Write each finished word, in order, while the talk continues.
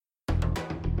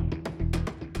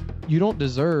you don't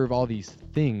deserve all these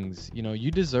things.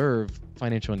 You deserve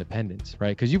financial independence, right?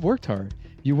 Because you've worked hard.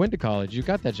 You went to college, you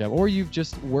got that job, or you've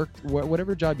just worked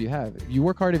whatever job you have. You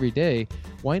work hard every day.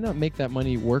 Why not make that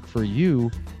money work for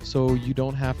you so you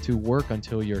don't have to work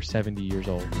until you're 70 years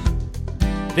old?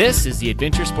 This is the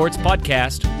Adventure Sports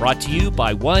Podcast, brought to you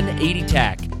by 180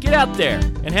 TAC. Get out there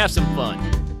and have some fun.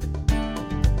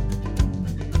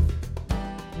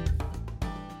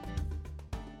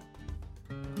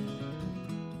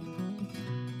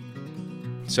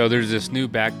 So there's this new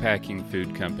backpacking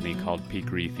food company called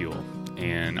Peak Refuel.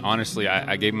 And honestly,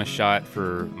 I gave them a shot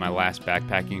for my last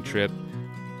backpacking trip.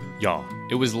 Y'all,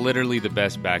 it was literally the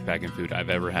best backpacking food I've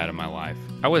ever had in my life.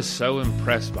 I was so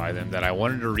impressed by them that I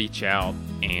wanted to reach out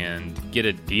and get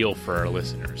a deal for our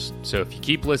listeners. So if you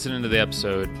keep listening to the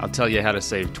episode, I'll tell you how to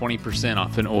save 20%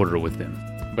 off an order with them.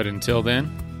 But until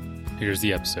then, here's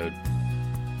the episode.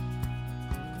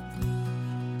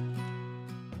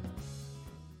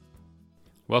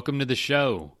 Welcome to the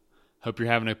show. Hope you're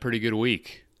having a pretty good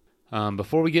week.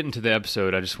 Before we get into the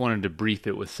episode, I just wanted to brief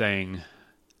it with saying,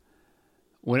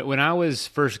 when I was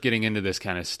first getting into this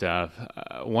kind of stuff,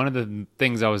 one of the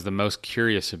things I was the most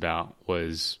curious about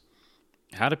was,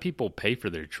 how do people pay for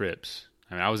their trips?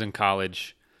 I mean, I was in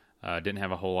college, didn't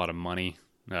have a whole lot of money,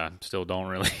 still don't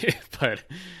really, but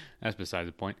that's beside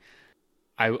the point.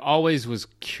 I always was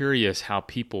curious how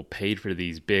people paid for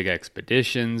these big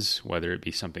expeditions, whether it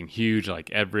be something huge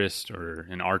like Everest or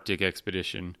an Arctic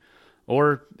expedition,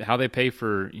 or how they pay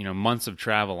for, months of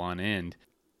travel on end.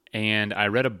 And I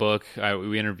read a book.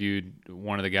 We interviewed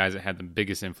one of the guys that had the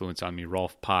biggest influence on me,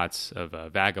 Rolf Potts of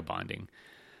Vagabonding.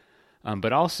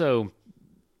 But also,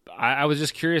 I was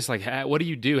just curious, like, what do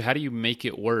you do? How do you make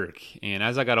it work? And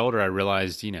as I got older, I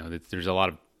realized, that there's a lot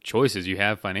of choices you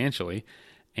have financially.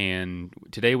 And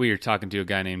today we are talking to a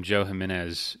guy named Joe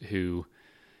Jimenez, who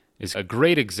is a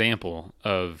great example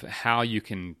of how you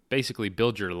can basically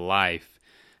build your life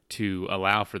to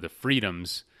allow for the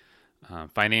freedoms,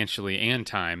 financially and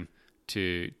time,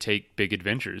 to take big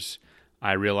adventures.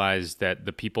 I realized that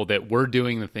the people that were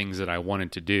doing the things that I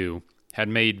wanted to do had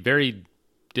made very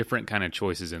different kind of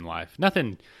choices in life.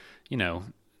 Nothing,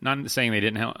 not saying they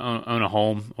didn't own a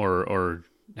home or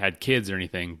had kids or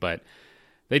anything, but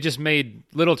they just made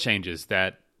little changes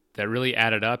that really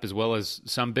added up, as well as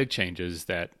some big changes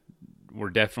that were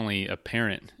definitely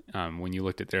apparent when you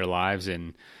looked at their lives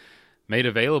and made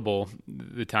available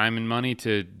the time and money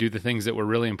to do the things that were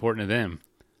really important to them.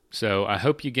 So I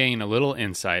hope you gain a little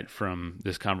insight from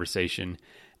this conversation.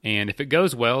 And if it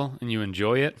goes well and you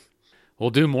enjoy it, we'll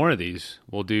do more of these.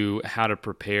 We'll do how to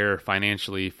prepare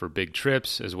financially for big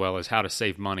trips, as well as how to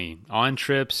save money on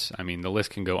trips. I mean, the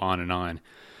list can go on and on.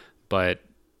 But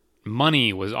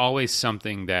money was always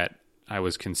something that I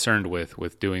was concerned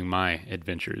with doing my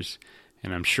adventures.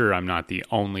 And I'm sure I'm not the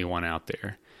only one out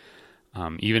there.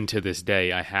 Even to this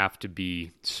day, I have to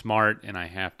be smart and I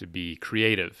have to be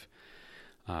creative.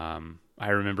 I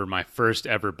remember my first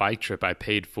ever bike trip I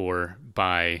paid for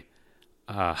by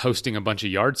hosting a bunch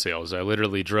of yard sales. I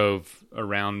literally drove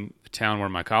around the town where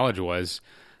my college was,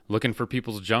 looking for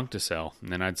people's junk to sell.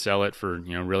 And then I'd sell it for,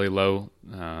 really low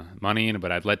money, but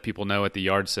I'd let people know at the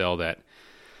yard sale that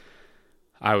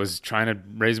I was trying to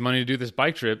raise money to do this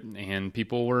bike trip, and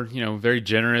people were, very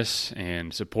generous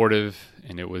and supportive,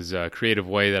 and it was a creative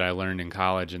way that I learned in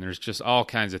college, and there's just all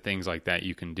kinds of things like that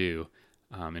you can do.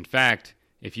 In fact,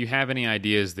 if you have any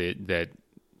ideas that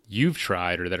you've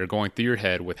tried or that are going through your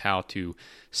head with how to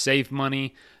save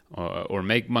money or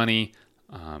make money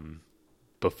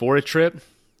before a trip,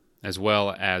 as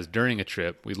well as during a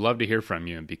trip, we'd love to hear from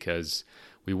you, because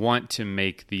we want to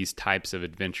make these types of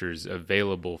adventures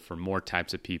available for more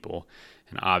types of people.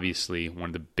 And obviously,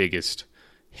 one of the biggest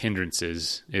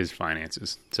hindrances is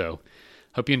finances. So,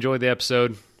 hope you enjoyed the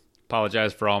episode.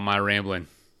 Apologize for all my rambling.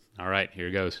 All right,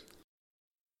 here goes.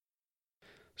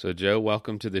 So, Joe,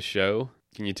 welcome to the show.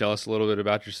 Can you tell us a little bit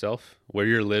about yourself, where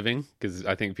you're living? Because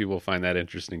I think people find that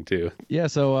interesting too. Yeah,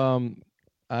 so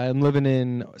I'm living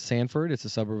in Sanford. It's a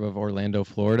suburb of Orlando,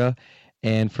 Florida.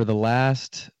 And for the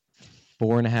last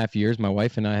 4.5 years, my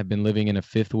wife and I have been living in a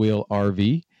fifth wheel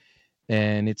RV,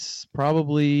 and it's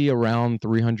probably around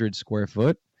 300 square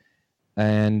foot.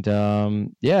 And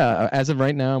as of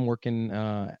right now, I'm working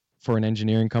for an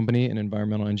engineering company, an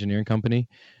environmental engineering company.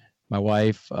 My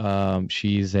wife,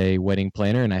 she's a wedding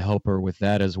planner, and I help her with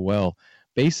that as well.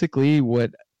 Basically,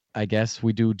 what I guess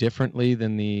we do differently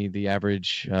than the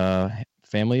average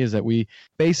family is that we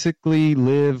basically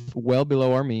live well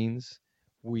below our means.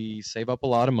 We save up a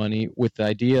lot of money with the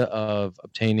idea of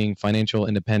obtaining financial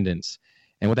independence.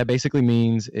 And what that basically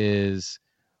means is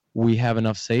we have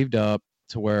enough saved up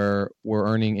to where we're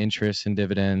earning interest and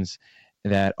dividends,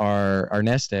 that our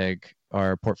nest egg,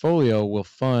 our portfolio, will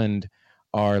fund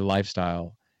our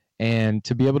lifestyle. And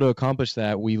to be able to accomplish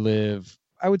that, we live,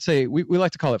 I would say, we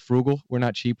like to call it frugal. We're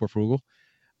not cheap, we're frugal.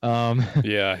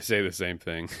 Yeah, I say the same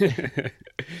thing.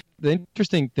 The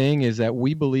interesting thing is that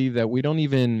we believe that we don't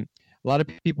even, a lot of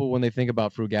people, when they think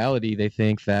about frugality, they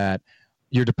think that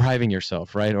you're depriving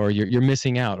yourself, right? Or you're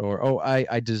missing out, or, oh,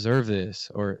 I deserve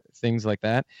this, or things like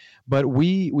that. But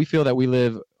we feel that we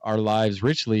live our lives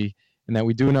richly, and that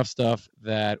we do enough stuff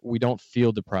that we don't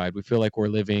feel deprived. We feel like we're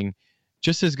living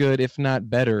just as good, if not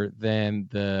better, than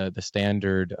the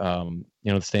standard,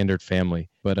 the standard family.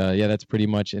 But yeah, that's pretty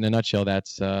much, in a nutshell,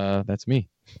 that's me.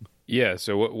 Yeah.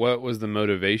 So what was the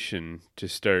motivation to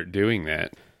start doing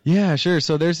that? Yeah, sure.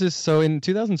 So there's this. So in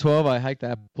 2012, I hiked the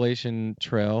Appalachian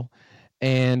Trail,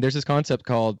 and there's this concept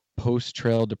called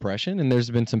post-trail depression, and there's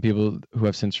been some people who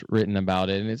have since written about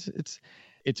it, and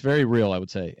it's very real, I would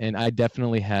say, and I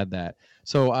definitely had that.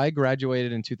 So I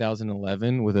graduated in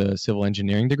 2011 with a civil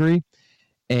engineering degree,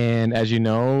 and as you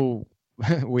know,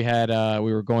 we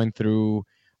were going through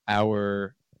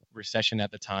our recession at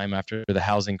the time after the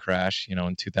housing crash,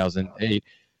 in 2008.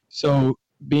 So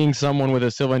being someone with a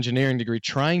civil engineering degree,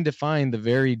 trying to find the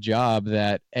very job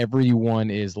that everyone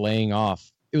is laying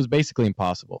off, it was basically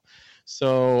impossible.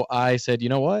 So I said, you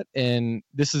know what? And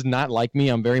this is not like me.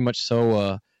 I'm very much so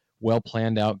a well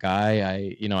planned out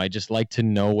guy. I just like to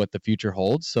know what the future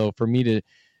holds. So for me to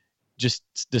just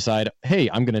decide, hey,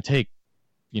 I'm going to take,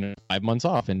 5 months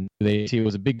off, and the AT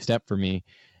was a big step for me.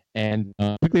 And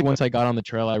quickly, once I got on the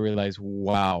trail, I realized,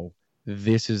 wow,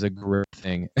 this is a great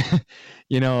thing,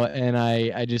 and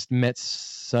I just met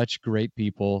such great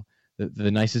people,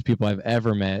 the nicest people I've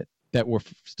ever met, that we're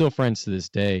still friends to this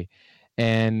day.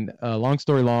 And long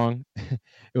story long,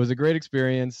 it was a great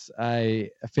experience. I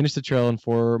finished the trail in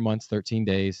 4 months, 13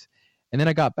 days. And then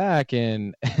I got back,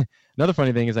 and another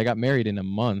funny thing is I got married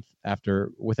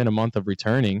within a month of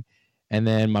returning. And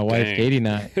then my wife, Dang. Katie, and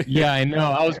I, yeah, I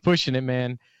know, I was pushing it,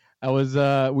 man. I was,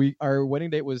 our wedding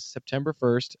date was September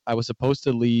 1st. I was supposed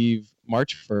to leave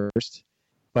March 1st,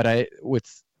 but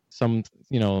with some,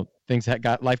 things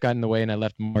life got in the way, and I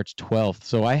left March 12th.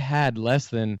 So I had less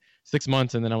than 6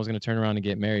 months, and then I was going to turn around and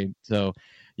get married. So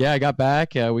yeah, I got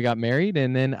back, we got married,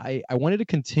 and then I wanted to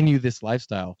continue this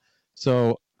lifestyle.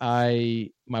 So my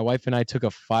wife and I took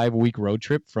a 5-week road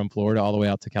trip from Florida all the way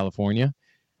out to California.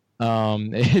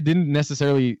 It didn't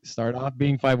necessarily start off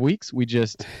being 5 weeks. We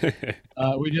just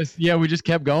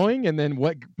kept going. And then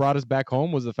what brought us back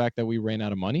home was the fact that we ran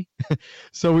out of money.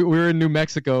 So we were in New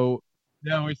Mexico.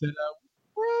 Yeah, we said,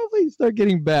 probably start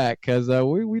getting back, because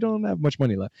we don't have much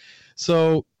money left.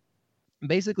 So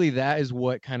basically that is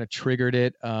what kind of triggered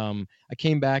it. I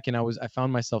came back, and I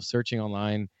found myself searching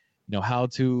online, how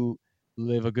to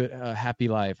live a good, happy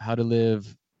life, how to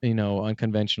live,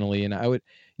 unconventionally. And I would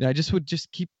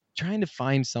keep trying to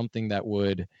find something that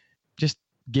would just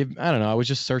I don't know. I was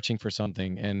just searching for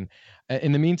something. And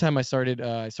in the meantime, I started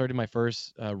my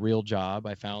first real job.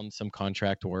 I found some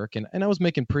contract work, and I was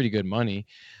making pretty good money.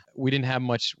 We didn't have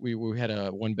much. We had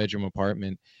a 1-bedroom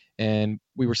apartment, and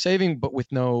we were saving, but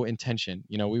with no intention.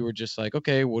 We were just like,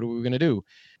 okay, what are we going to do?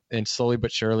 And slowly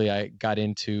but surely, I got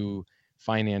into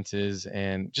finances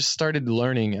and just started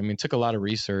learning. I mean, it took a lot of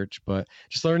research, but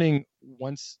just learning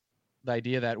the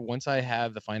idea that once I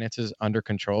have the finances under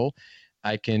control,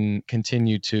 I can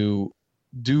continue to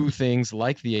do things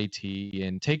like the AT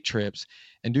and take trips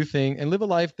and live a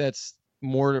life that's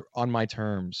more on my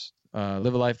terms,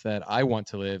 live a life that I want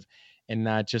to live, and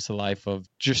not just a life of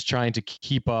just trying to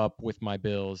keep up with my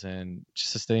bills and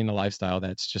just sustain a lifestyle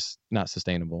that's just not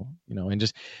sustainable, and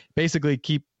just basically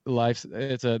keep life.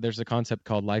 There's a concept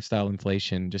called lifestyle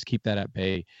inflation. Just keep that at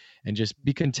bay and just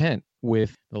be content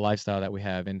with the lifestyle that we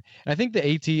have. And I think the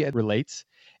AT relates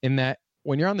in that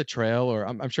when you're on the trail, or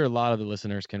I'm sure a lot of the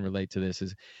listeners can relate to this,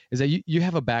 is that you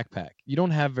have a backpack. You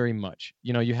don't have very much.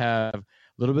 You have a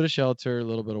little bit of shelter, a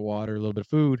little bit of water, a little bit of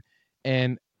food.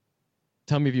 And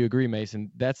tell me if you agree, Mason,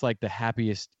 that's like the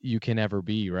happiest you can ever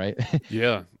be, right?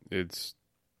 Yeah, it's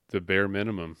the bare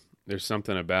minimum. There's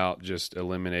something about just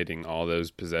eliminating all those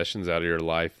possessions out of your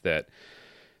life that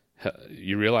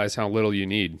you realize how little you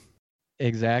need.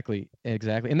 Exactly.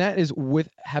 And that is, with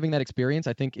having that experience,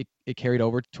 I think it carried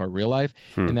over to our real life.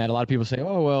 And that a lot of people say,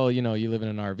 oh, well, you live in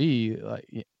an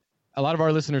RV. a lot of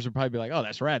our listeners would probably be like, "Oh,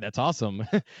 that's rad. That's awesome."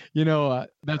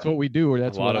 That's what we do, or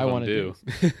that's a lot what I of want them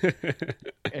to do. do.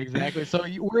 Exactly. So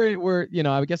we're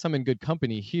I guess I'm in good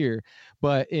company here,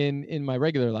 but in my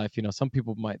regular life, some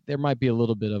people there might be a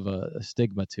little bit of a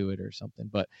stigma to it or something.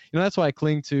 But that's why I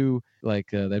cling to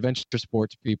like the adventure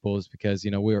sports people, is because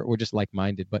we're just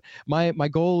like-minded. But my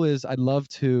goal is, I'd love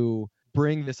to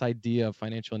bring this idea of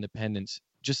financial independence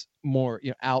just more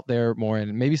out there more,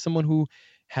 and maybe someone who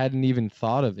hadn't even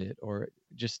thought of it, or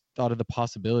just thought of the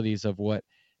possibilities of what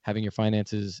having your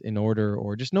finances in order,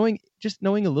 or just knowing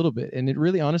a little bit. And it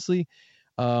really, honestly,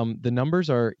 the numbers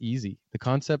are easy. The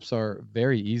concepts are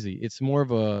very easy. It's more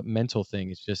of a mental thing.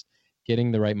 It's just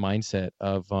getting the right mindset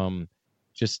of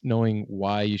just knowing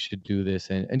why you should do this,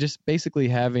 and just basically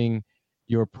having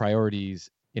your priorities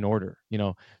in order.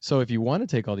 So if you want to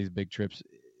take all these big trips,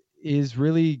 is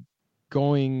really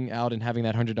going out and having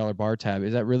that $100 bar tab,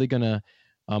 is that really going to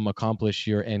accomplish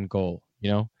your end goal?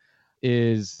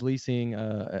 Is leasing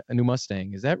a new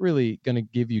Mustang, is that really going to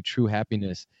give you true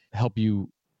happiness, help you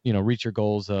reach your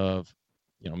goals of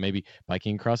maybe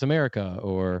biking across America,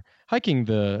 or hiking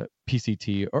the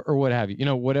PCT, or what have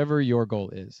you, whatever your goal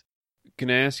is. Can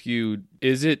I ask you,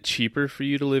 is it cheaper for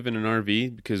you to live in an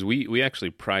RV? Because we actually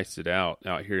priced it out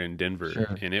here in Denver.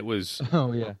 Sure. And it was,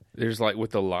 oh yeah, there's like,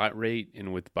 with the lot rate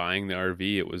and with buying the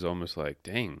RV, it was almost like,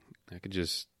 dang, I could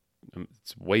just,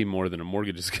 it's way more than a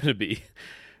mortgage is going to be.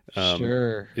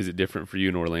 Sure. Is it different for you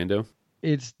in Orlando?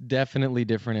 It's definitely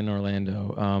different in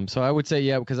Orlando. So I would say,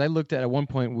 yeah, because I looked at one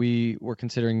point, we were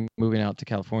considering moving out to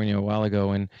California a while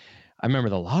ago, and I remember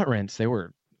the lot rents, they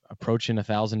were approaching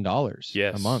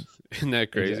 $1,000 a month. Isn't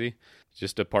that crazy?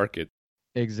 Just to park it.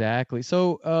 Exactly.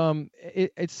 So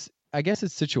I guess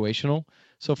it's situational.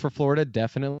 So for Florida,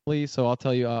 definitely. So I'll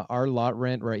tell you, our lot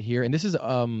rent right here, and this is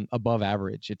above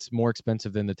average. It's more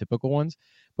expensive than the typical ones,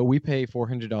 but we pay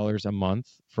 $400 a month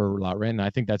for lot rent, and I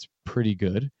think that's pretty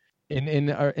good.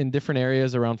 In different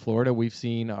areas around Florida, we've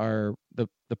seen the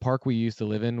park we used to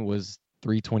live in was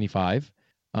 $325,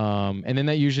 and then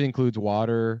that usually includes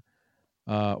water,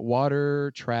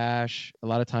 trash, a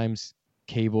lot of times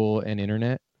cable and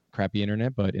internet. Crappy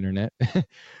internet, but internet.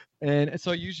 And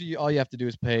so usually all you have to do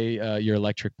is pay your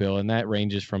electric bill, and that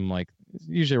ranges from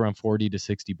usually around $40 to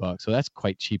 $60. So that's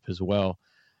quite cheap as well.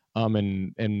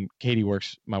 And Katie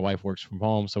my wife works from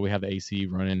home, so we have the AC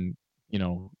running,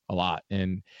 a lot.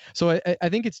 And so I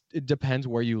think it depends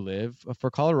where you live. For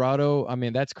Colorado, I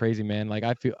mean, that's crazy, man. Like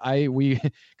we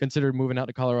considered moving out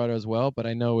to Colorado as well, but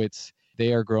I know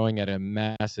they are growing at a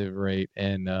massive rate,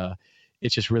 and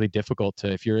it's just really difficult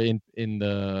if you're in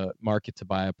the market to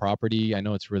buy a property. I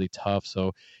know it's really tough.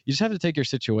 So you just have to take your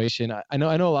situation. I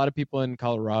know a lot of people in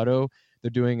Colorado,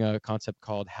 they're doing a concept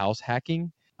called house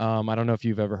hacking. I don't know if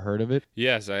you've ever heard of it.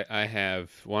 Yes, I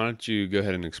have. Why don't you go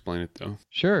ahead and explain it, though?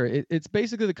 Sure. It's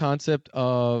basically the concept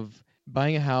of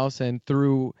buying a house, and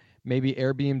through maybe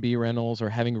Airbnb rentals or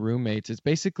having roommates, it's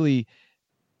basically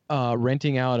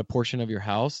renting out a portion of your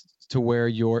house to where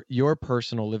your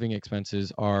personal living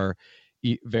expenses are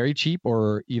very cheap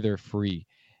or either free.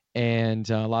 And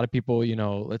a lot of people,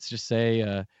 let's just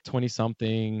say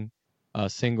 20-something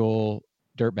single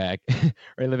dirtbag,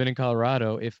 right, living in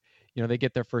Colorado, if they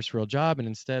get their first real job, and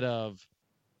instead of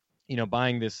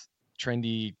buying this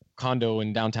trendy condo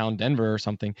in downtown Denver or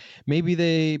something, maybe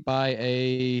they buy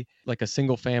a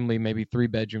single family, maybe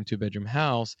 3-bedroom, 2-bedroom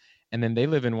house, and then they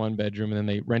live in 1 bedroom, and then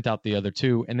they rent out the other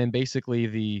 2, and then basically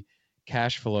the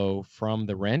cash flow from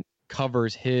the rent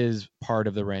covers his part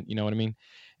of the rent, you know what I mean?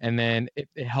 And then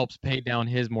it helps pay down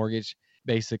his mortgage.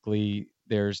 Basically,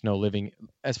 there's no living,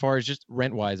 as far as just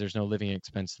rent wise, there's no living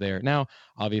expense there. Now,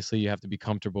 obviously, you have to be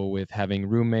comfortable with having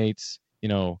roommates,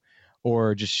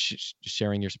 or just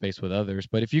sharing your space with others.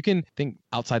 But if you can think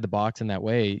outside the box in that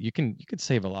way, you could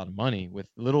save a lot of money with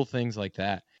little things like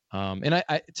that. And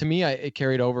to me, it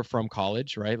carried over from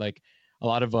college, right? Like a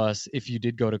lot of us, if you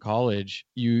did go to college,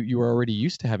 you were already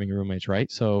used to having roommates, right?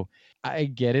 So I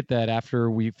get it that after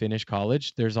we finish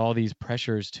college, there's all these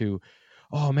pressures to,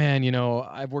 oh man,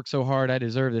 I've worked so hard, I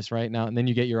deserve this right now. And then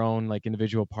you get your own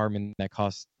individual apartment that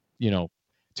costs,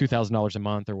 $2,000 a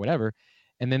month or whatever.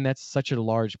 And then that's such a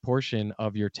large portion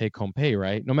of your take home pay,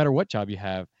 right? No matter what job you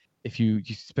have, if you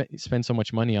spend so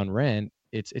much money on rent,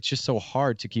 it's just so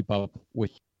hard to keep up with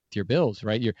your bills,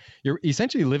 right? You're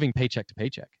essentially living paycheck to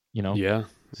paycheck, Yeah,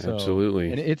 So,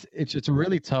 absolutely. and it's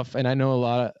really tough. And I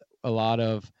know a lot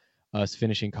of us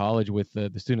finishing college with the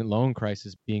student loan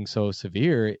crisis being so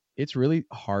severe, it's really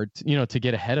hard to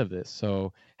get ahead of this.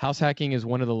 So house hacking is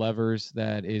one of the levers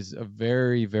that is a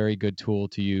very, very good tool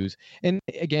to use. And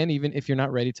again, even if you're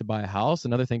not ready to buy a house,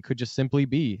 another thing could just simply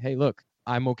be, hey, look,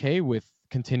 I'm okay with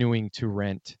continuing to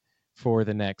rent for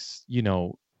the next,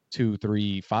 2,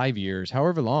 3, 5 years,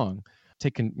 however long,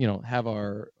 have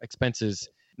our expenses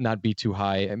not be too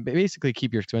high and basically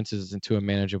keep your expenses into a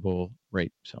manageable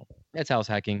rate. So that's house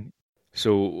hacking.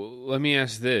 So let me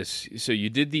ask this. So you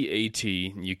did the AT,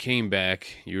 you came back,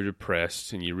 you were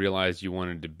depressed, and you realized you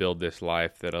wanted to build this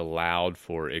life that allowed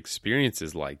for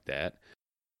experiences like that.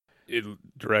 It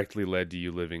directly led to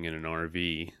you living in an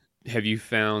RV. Have you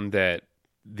found that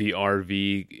the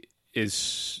RV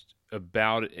is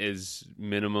about as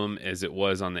minimum as it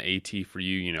was on the AT for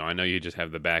you? I know you just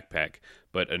have the backpack,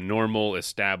 but a normal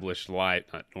established life,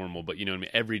 not normal, but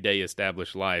everyday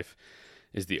established life,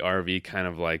 is the RV kind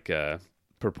of like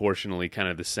proportionally kind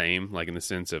of the same, like in the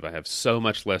sense of I have so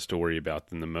much less to worry about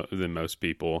than most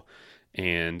people,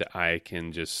 and I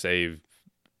can just save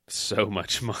so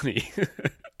much money.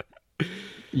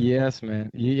 Yes,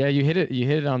 man. Yeah, you hit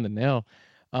it on the nail.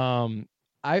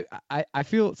 I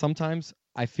feel sometimes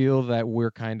that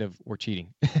we're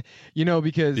cheating,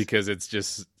 because it's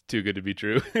just too good to be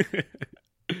true.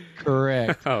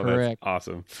 Correct. Oh, correct. That's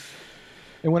awesome.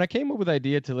 And when I came up with the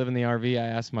idea to live in the RV, I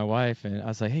asked my wife, and I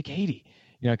was like, "Hey, Katie,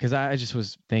 because I just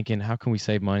was thinking, how can we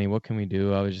save money? What can we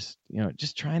do?" I was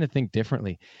just trying to think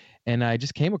differently, and I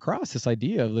just came across this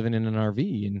idea of living in an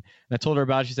RV, and I told her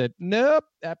about it. She said, "Nope,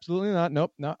 absolutely not.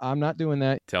 Nope, no, I'm not doing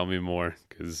that." Tell me more,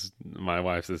 because my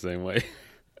wife's the same way.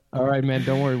 All right, man,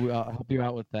 don't worry. I'll help you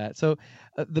out with that. So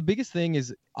the biggest thing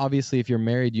is, obviously, if you're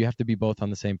married, you have to be both on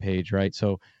the same page, right?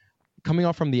 So coming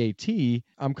off from the AT,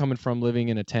 I'm coming from living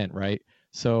in a tent, right?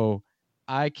 So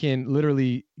I can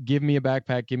literally give me a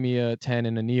backpack, give me a tent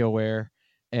and a NeoWear,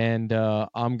 and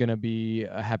I'm going to be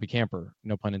a happy camper,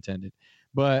 no pun intended.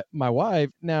 But my wife,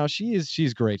 now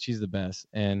she's great. She's the best.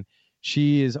 And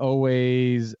she is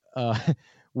always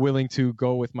willing to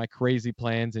go with my crazy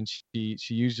plans. And she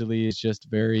usually is just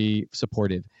very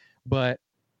supportive. But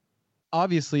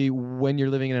obviously, when you're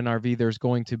living in an RV, there's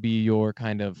going to be your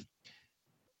kind of,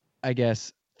 I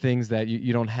guess, things that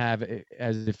you don't have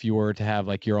as if you were to have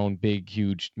like your own big,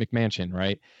 huge McMansion,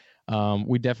 right?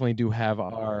 We definitely do have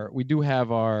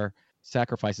our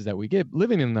sacrifices that we get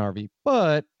living in an RV.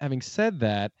 But having said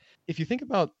that, if you think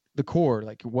about the core,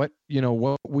 like what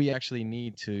we actually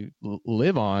need to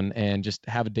live on and just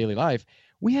have a daily life,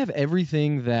 we have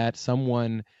everything that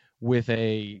someone with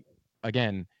a,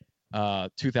 again,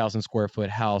 2,000 square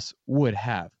foot house would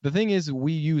have. The thing is,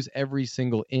 we use every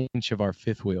single inch of our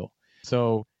fifth wheel.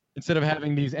 So instead of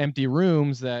having these empty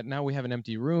rooms, that now we have an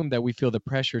empty room that we feel the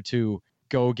pressure to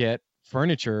go get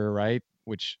furniture, right?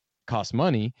 Which costs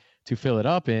money to fill it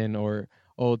up in, or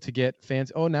to get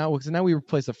fancy. Now we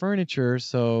replace the furniture,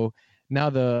 so now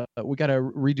we got to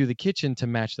redo the kitchen to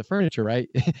match the furniture, right?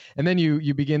 And then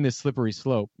you begin this slippery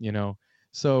slope,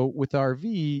 So with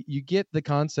RV, you get the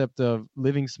concept of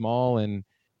living small, and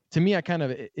to me,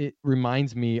 it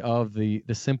reminds me of the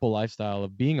simple lifestyle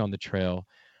of being on the trail.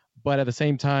 But at the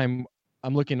same time,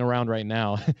 I'm looking around right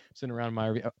now, sitting around my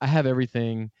RV. I have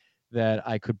everything that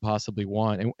I could possibly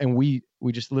want, and we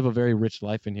just live a very rich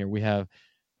life in here. We have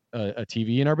a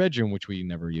TV in our bedroom, which we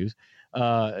never use,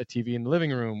 a TV in the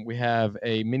living room. We have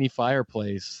a mini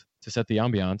fireplace to set the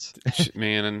ambiance.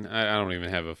 Man, and I don't even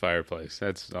have a fireplace.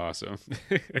 That's awesome.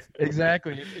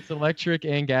 Exactly. It's electric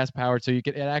and gas powered, so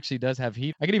it actually does have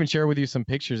heat. I could even share with you some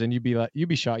pictures, and you'd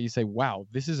be shocked. You say, "Wow,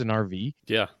 this is an RV."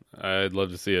 Yeah, I'd love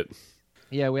to see it.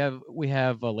 Yeah, we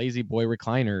have lazy boy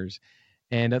recliners,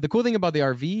 and the cool thing about the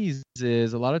RVs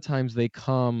is a lot of times they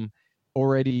come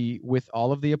already with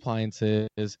all of the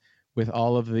appliances, with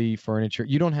all of the furniture.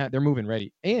 They're move-in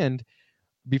ready. And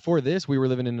before this, we were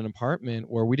living in an apartment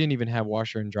where we didn't even have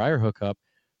washer and dryer hookup.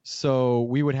 So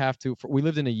we would have to, we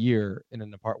lived in a year in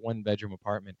an one bedroom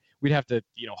apartment. We'd have to,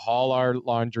 haul our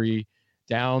laundry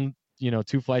down,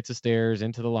 2 flights of stairs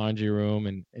into the laundry room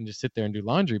and just sit there and do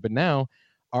laundry. But now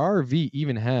our RV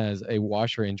even has a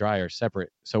washer and dryer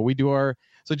separate. So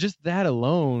so just that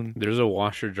alone. There's a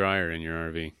washer dryer in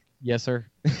your RV. Yes, sir.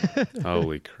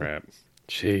 Holy crap.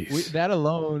 Jeez. That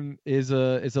alone is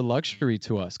a luxury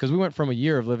to us, because we went from a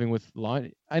year of living with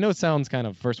laundry. I know it sounds kind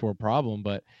of first world problem,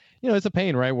 but it's a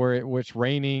pain, right? Where it's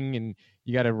raining and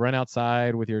you got to run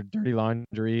outside with your dirty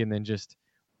laundry and then just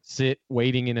sit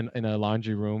waiting in a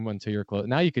laundry room until you're closed.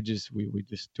 Now you could we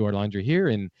just do our laundry here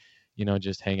and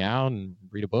just hang out and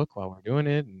read a book while we're doing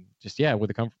it, and just with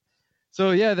the comfort.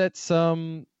 So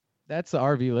that's the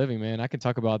RV living, man. I can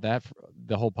talk about that for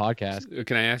the whole podcast.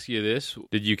 Can I ask you this?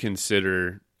 Did you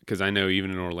consider, because I know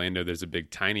even in Orlando there's a big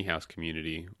tiny house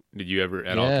community, did you ever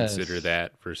at all consider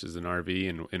that versus an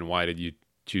RV, and why did you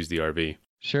choose the RV?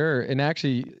 Sure. And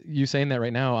actually, you saying that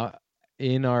right now,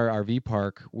 in our RV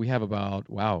park, we have about,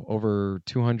 over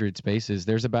 200 spaces.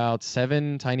 There's about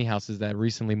 7 tiny houses that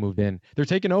recently moved in. They're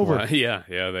taking over. Wow. Yeah,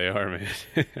 they are, man.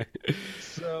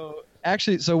 So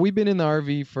we've been in the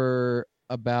RV for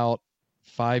about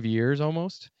 5 years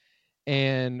almost.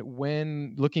 And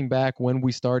when looking back, when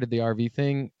we started the RV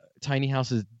thing, tiny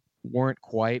houses weren't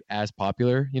quite as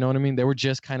popular. You know what I mean? They were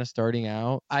just kind of starting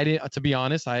out. To be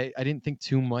honest, I didn't think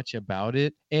too much about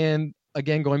it. And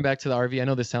again, going back to the RV, I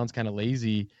know this sounds kind of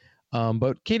lazy,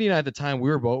 but Katie and I at the time, we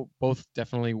were both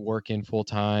definitely working full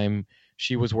time.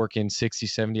 She was working 60,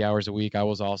 70 hours a week. I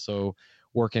was also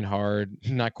working hard,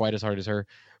 not quite as hard as her.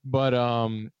 But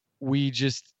the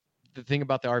thing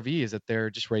about the RV is that they're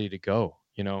just ready to go,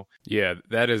 you know? Yeah,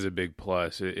 that is a big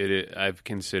plus. I've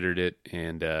considered it,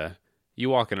 and you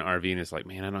walk in an RV and it's like,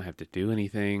 man, I don't have to do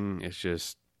anything. It's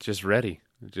just ready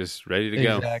to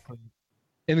go. Exactly.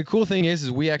 And the cool thing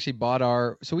is we actually bought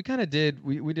we kind of did,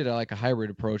 we did like a hybrid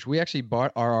approach. We actually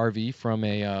bought our RV from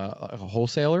a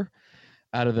wholesaler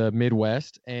out of the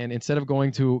Midwest. And instead of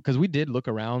going because we did look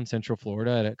around Central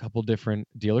Florida at a couple different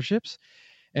dealerships,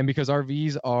 and because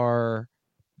RVs are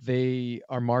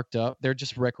marked up, they're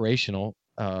just recreational.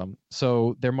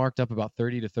 So they're marked up about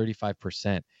 30 to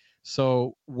 35%.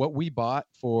 So what we bought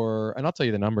and I'll tell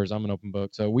you the numbers, I'm an open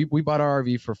book. So we bought our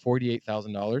RV for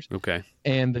 $48,000. Okay.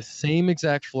 And the same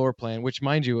exact floor plan, which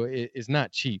mind you is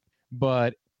not cheap,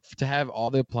 but to have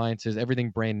all the appliances, everything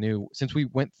brand new, since we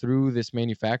went through this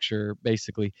manufacturer,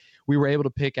 basically, we were able to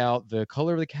pick out the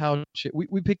color of the couch.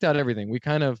 We picked out everything. We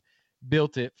kind of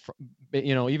built it,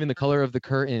 even the color of the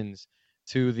curtains,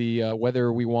 to the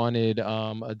whether we wanted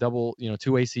a double,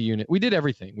 2 AC unit. We did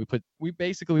everything. We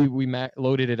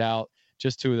loaded it out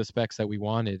just to the specs that we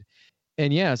wanted.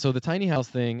 And yeah, so the tiny house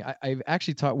thing, I've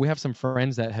actually we have some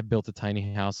friends that have built a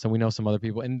tiny house, so we know some other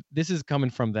people, and this is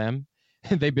coming from them.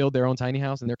 They build their own tiny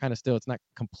house, and they're kind of it's not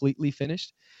completely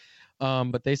finished.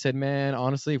 But they said, man,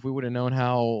 honestly, if we would have known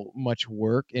how much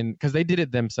work, because they did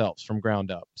it themselves from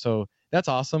ground up. So that's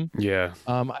awesome. Yeah.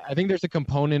 I think there's a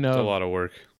component of a lot of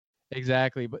work.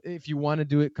 Exactly. But if you want to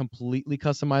do it completely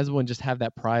customizable and just have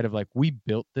that pride of like, we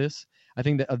built this, I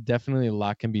think that definitely a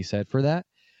lot can be said for that.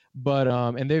 But,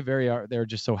 and they're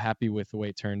just so happy with the way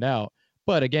it turned out.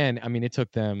 But again, I mean, it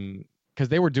took them, because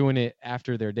they were doing it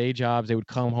after their day jobs. They would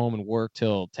come home and work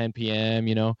till 10 p.m.,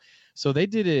 So they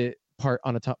did it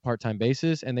on a part-time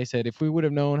basis. And they said, if we would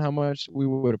have known how much, we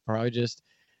would have probably just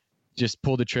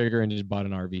pulled the trigger and just bought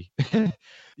an RV.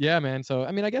 Yeah, man. So,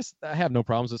 I mean, I guess I have no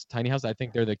problems with tiny house. I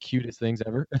think they're the cutest things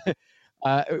ever.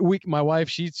 My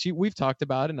wife, we've talked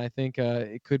about it, and I think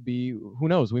it could be, who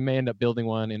knows, we may end up building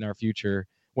one in our future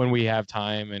when we have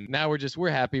time. And now we're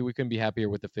happy. We couldn't be happier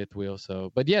with the fifth wheel.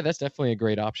 So, but yeah, that's definitely a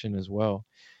great option as well.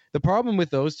 The problem with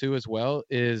those two as well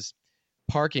is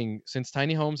parking. Since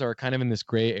tiny homes are kind of in this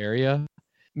gray area,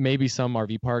 maybe some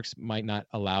RV parks might not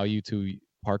allow you to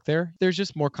park there. There's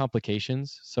just more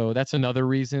complications. So that's another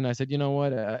reason I said, you know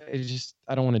what,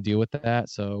 I don't want to deal with that.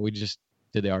 So we just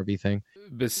did the RV thing.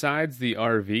 Besides the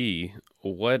RV,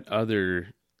 what other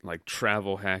like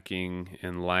travel hacking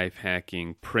and life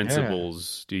hacking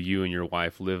principles do you and your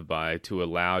wife live by to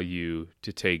allow you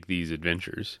to take these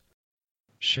adventures?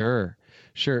 Sure.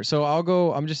 So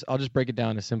I'll just break it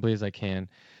down as simply as I can.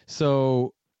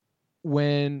 So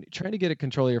when trying to get a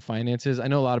control of your finances, I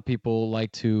know a lot of people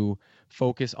like to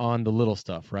focus on the little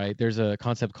stuff, right? There's a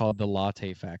concept called the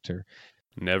latte factor.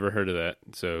 Never heard of that.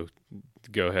 So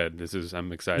go ahead.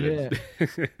 I'm excited.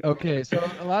 Yeah. Okay. So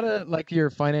a lot of like your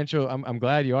financial, I'm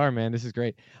glad you are, man. This is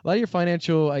great. A lot of your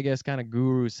financial, I guess, kind of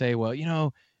gurus say,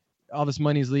 well, all this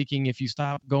money is leaking. If you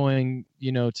stop going, to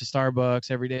Starbucks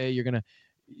every day,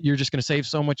 you're just going to save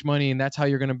so much money. And that's how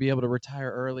you're going to be able to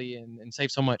retire early and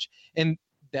save so much. And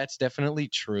that's definitely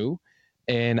true.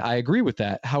 And I agree with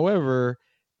that. However,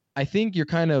 I think you're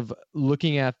kind of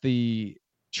looking at the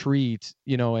tree,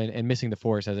 and missing the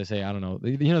forest, as I say. I don't know.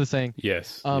 The saying?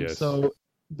 Yes. Yes. So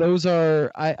those are,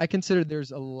 I consider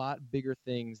there's a lot bigger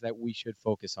things that we should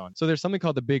focus on. So there's something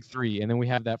called the big three, and then we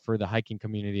have that for the hiking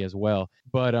community as well.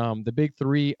 But the big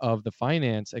three of the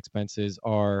finance expenses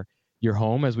are your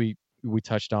home, as we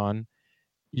touched on,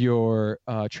 your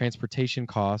transportation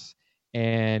costs,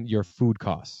 and your food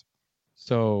costs.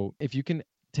 So if you can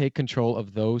take control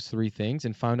of those three things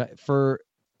and find out, for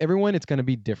everyone, it's going to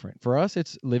be different. For us,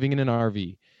 it's living in an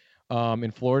RV.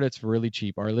 In Florida, it's really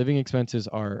cheap. Our living expenses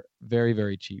are very,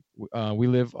 very cheap. We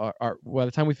live, by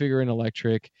the time we figure in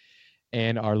electric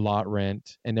and our lot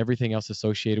rent and everything else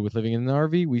associated with living in an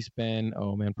RV, we spend,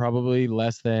 probably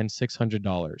less than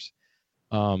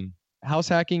 $600. House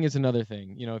hacking is another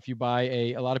thing. If you buy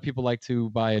a lot of people like to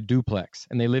buy a duplex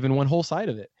and they live in one whole side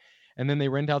of it. and then they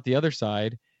rent out the other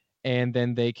side, and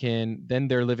then then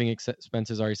their living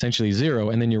expenses are essentially zero,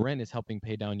 and then your rent is helping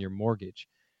pay down your mortgage.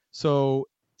 So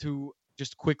to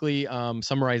just quickly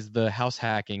summarize the house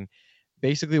hacking,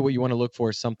 basically what you want to look for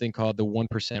is something called the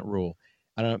 1% rule.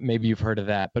 I don't know, maybe you've heard of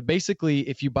that, but basically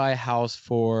if you buy a house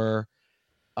for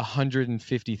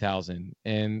 $150,000,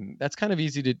 and that's kind of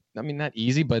easy to, I mean, not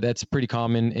easy, but that's pretty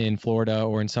common in Florida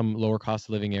or in some lower cost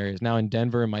of living areas. Now in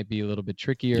Denver, it might be a little bit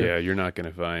trickier. Yeah, you're not going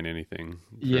to find anything.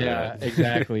 Yeah,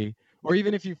 exactly. Or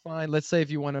even if you find, let's say if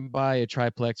you want to buy a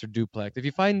triplex or duplex, if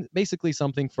you find basically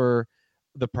something for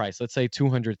the price, let's say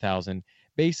 200,000,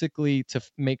 basically to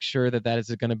make sure that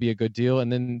is going to be a good deal.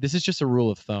 And then this is just a rule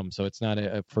of thumb, so it's not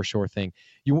a for sure thing.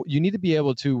 You need to be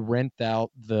able to rent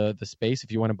out the space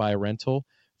if you want to buy a rental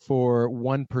for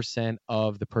 1%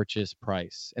 of the purchase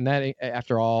price, and that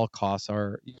after all costs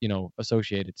are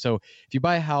associated. So if you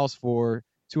buy a house for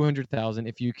 200,000,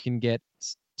 if you can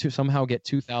somehow get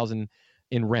 2,000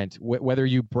 in rent, whether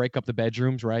you break up the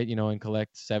bedrooms, right, and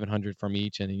collect 700 from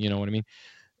each, and you know what I mean,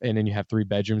 and then you have 3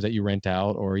 bedrooms that you rent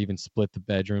out, or even split the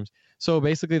bedrooms. So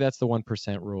basically that's the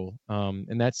 1% rule.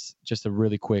 And that's just a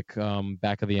really quick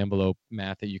back of the envelope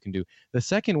math that you can do. The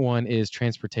second one is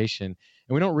transportation.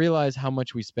 And we don't realize how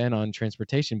much we spend on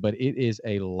transportation, but it is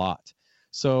a lot.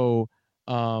 So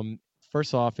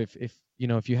first off, if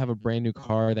you have a brand new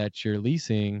car that you're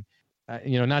leasing,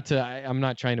 I'm not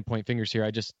trying to point fingers here. I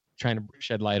just trying to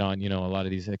shed light on, a lot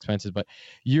of these expenses, but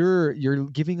you're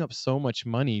giving up so much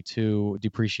money to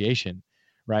depreciation,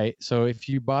 right? So if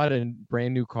you bought a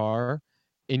brand new car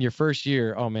in your first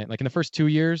year, oh man, like in the first 2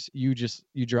 years, you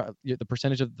drop the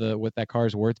percentage of what that car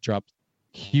is worth dropped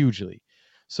hugely.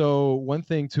 So one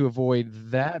thing to avoid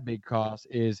that big cost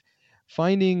is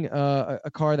finding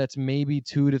a car that's maybe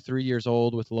 2 to 3 years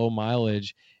old with low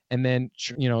mileage. And then,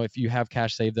 if you have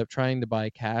cash saved up, trying to buy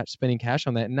cash, spending cash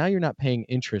on that, and now you're not paying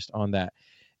interest on that.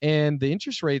 And the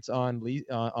interest rates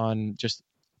on just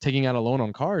taking out a loan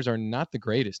on cars are not the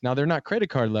greatest. Now, they're not credit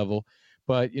card level,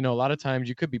 but, a lot of times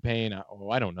you could be paying,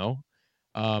 I don't know,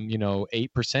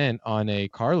 8% on a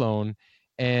car loan,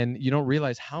 and you don't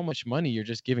realize how much money you're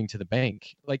just giving to the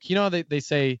bank. Like, they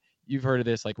say, you've heard of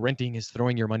this, like renting is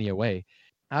throwing your money away.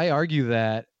 I argue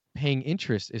that paying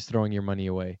interest is throwing your money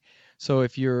away. So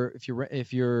if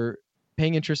you're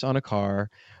paying interest on a car,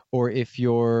 or if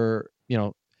you're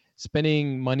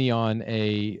spending money on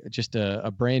a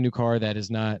brand new car that is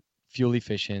not fuel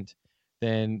efficient,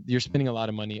 then you're spending a lot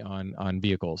of money on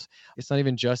vehicles. It's not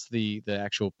even just the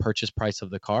actual purchase price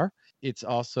of the car. It's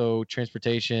also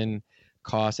transportation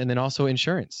costs, and then also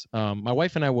insurance. My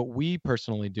wife and I, what we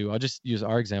personally do, I'll just use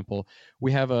our example.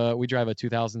 We drive a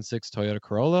 2006 Toyota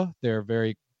Corolla. They're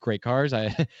very great cars.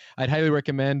 I'd highly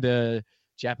recommend a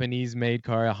Japanese-made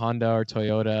car, a Honda or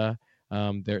Toyota.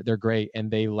 They're great,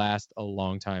 and they last a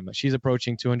long time. She's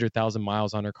approaching 200,000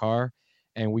 miles on her car,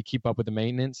 and we keep up with the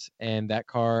maintenance. And that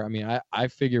car, I mean, I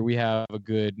figure we have a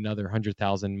good another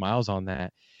 100,000 miles on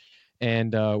that,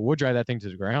 and we'll drive that thing to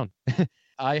the ground.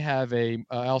 I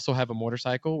also have a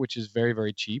motorcycle, which is very,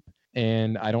 very cheap,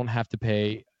 and I don't have to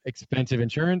pay expensive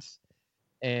insurance,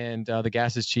 and the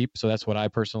gas is cheap. So that's what I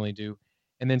personally do.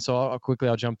 And then so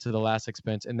I'll jump to the last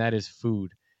expense, and that is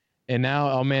food. And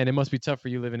now, oh man, it must be tough for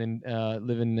you living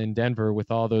in Denver with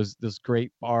all those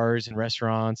great bars and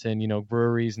restaurants and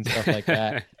breweries and stuff like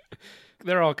that.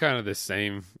 They're all kind of the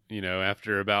same,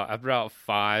 after about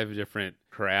 5 different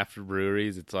craft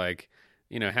breweries. It's like,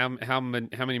 how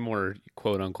many more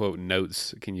quote unquote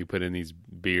notes can you put in these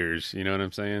beers? You know what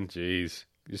I'm saying? Jeez.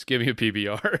 Just give me a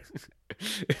PBR.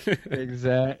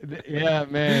 Exactly. Yeah,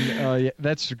 man. Yeah,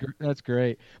 that's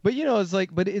great. But it's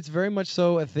like, but it's very much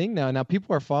so a thing now. Now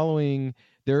people are following.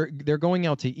 They're going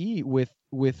out to eat with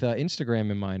Instagram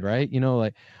in mind, right?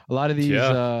 Like a lot of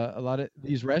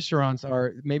these restaurants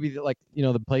are maybe like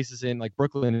the places in like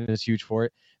Brooklyn is huge for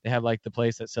it. They have like the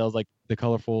place that sells like the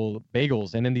colorful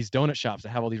bagels, and then these donut shops that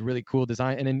have all these really cool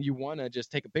design. And then you want to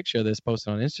just take a picture of this, post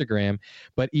it on Instagram.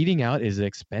 But eating out is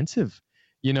expensive.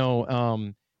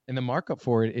 And the markup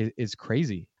for it is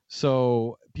crazy.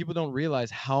 So people don't realize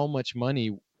how much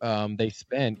money they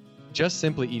spend just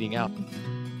simply eating out.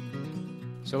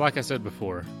 So like I said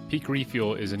before, Peak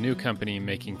Refuel is a new company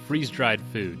making freeze-dried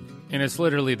food. And it's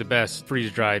literally the best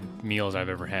freeze-dried meals I've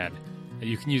ever had.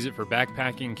 You can use it for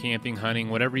backpacking, camping, hunting,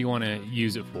 whatever you want to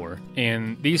use it for.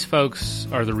 And these folks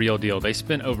are the real deal. They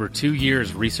spent over 2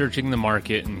 years researching the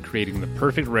market and creating the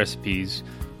perfect recipes,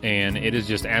 and it is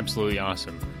just absolutely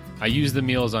awesome. I used the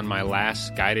meals on my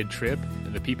last guided trip.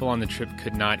 The people on the trip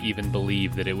could not even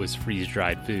believe that it was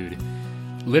freeze-dried food.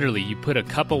 Literally, you put a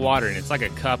cup of water in. It's like a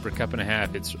cup or cup and a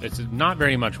half. It's not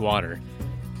very much water.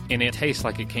 and it tastes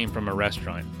like it came from a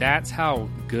restaurant. That's how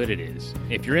good it is.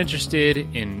 If you're interested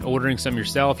in ordering some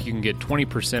yourself, you can get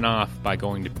 20% off by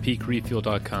going to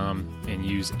peakrefuel.com and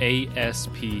use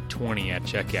ASP20 at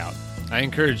checkout. I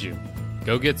encourage you,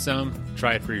 go get some,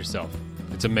 try it for yourself.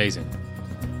 It's amazing.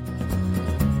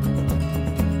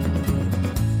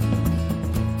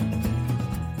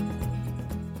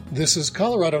 This is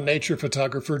Colorado nature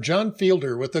photographer John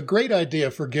Fielder with a great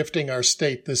idea for gifting our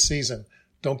state this season.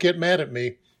 Don't get mad at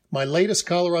me. My latest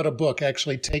Colorado book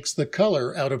actually takes the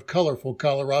color out of colorful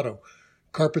Colorado.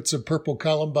 Carpets of purple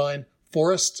columbine,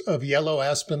 forests of yellow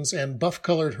aspens, and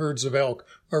buff-colored herds of elk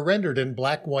are rendered in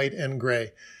black, white, and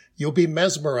gray. You'll be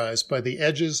mesmerized by the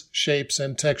edges, shapes,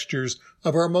 and textures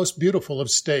of our most beautiful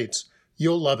of states.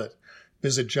 You'll love it.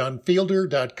 Visit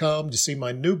johnfielder.com to see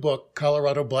my new book,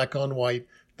 Colorado Black on White.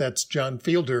 That's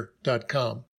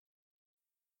johnfielder.com.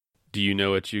 Do you know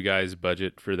what you guys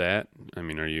budget for that? I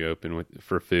mean, are you open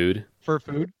for food? For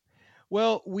food?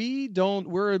 Well,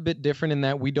 we're a bit different in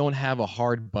that we don't have a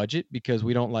hard budget because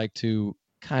we don't like to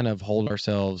kind of hold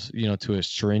ourselves, to a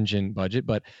stringent budget.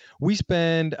 But we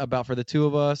spend about, for the two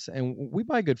of us, and we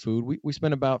buy good food, we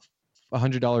spend about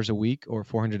 $100 a week or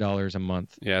 $400 a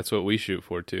month. Yeah, that's what we shoot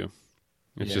for too.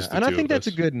 It's just and I think that's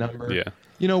a good number. Yeah.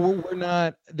 We're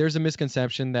not, there's a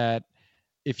misconception that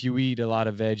if you eat a lot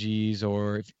of veggies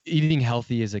or if eating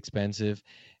healthy is expensive.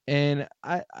 And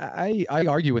I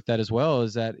argue with that as well,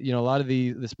 is that, a lot of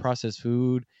this processed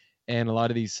food and a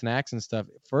lot of these snacks and stuff,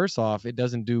 first off, it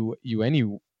doesn't do you any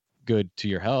good to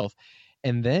your health.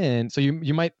 And then, so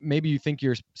you might, maybe you think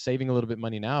you're saving a little bit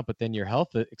money now, but then your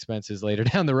health expenses later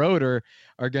down the road are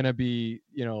going to be,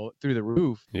 through the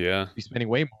roof. Yeah. Be spending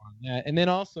way more on that. And then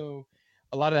also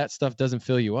a lot of that stuff doesn't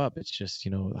fill you up. It's just,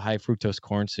 high fructose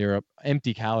corn syrup,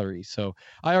 empty calories. So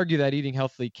I argue that eating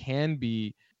healthily can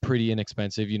be pretty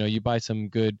inexpensive. You buy some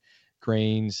good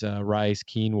grains, rice,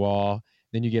 quinoa,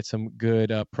 then you get some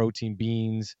good protein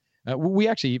beans. We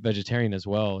actually eat vegetarian as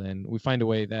well, and we find a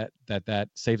way that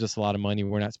saves us a lot of money.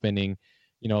 We're not spending,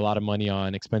 a lot of money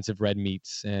on expensive red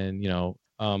meats, and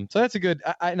so that's a good.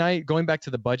 Going back to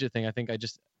the budget thing, I think I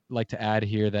just like to add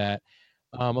here that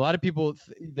a lot of people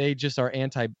they just are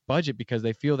anti-budget because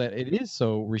they feel that it is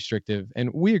so restrictive, and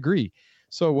we agree.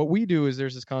 So what we do is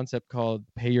there's this concept called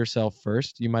pay yourself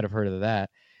first. You might have heard of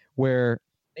that, where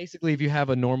basically, if you have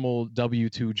a normal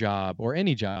W-2 job or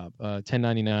any job,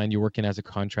 1099, you're working as a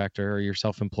contractor or you're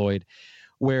self-employed,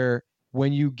 where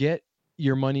when you get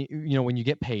your money, when you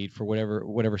get paid for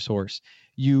whatever source,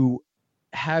 you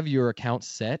have your account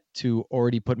set to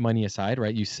already put money aside,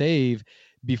 right? You save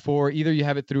before, either you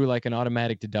have it through like an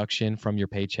automatic deduction from your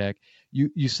paycheck.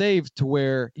 You save to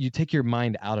where you take your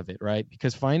mind out of it, right?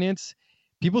 Because finance,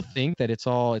 people think that it's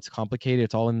complicated.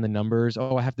 It's all in the numbers.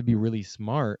 Oh, I have to be really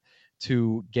smart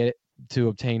to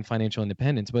obtain financial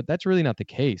independence, but that's really not the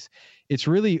case. It's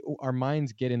really our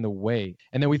minds get in the way,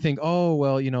 and then we think, oh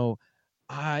well,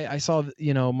 I saw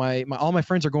my all my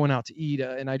friends are going out to eat,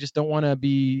 and I just don't want to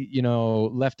be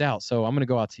left out, so I'm gonna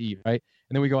go out to eat, right?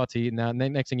 And then we go out to eat, and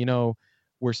then next thing you know,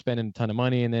 we're spending a ton of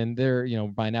money, and then they're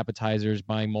buying appetizers,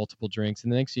 buying multiple drinks,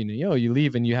 and the next thing you know, you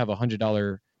leave and you have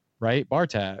 $100 right bar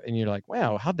tab, and you're like,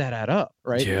 wow, how'd that add up,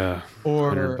 right? Yeah,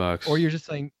 or $100. Or you're just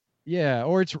saying. Yeah,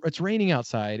 or it's raining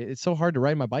outside. It's so hard to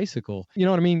ride my bicycle. You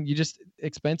know what I mean?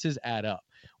 Expenses add up.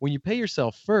 When you pay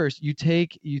yourself first, you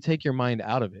take your mind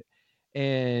out of it,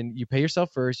 and you pay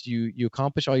yourself first. You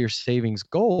accomplish all your savings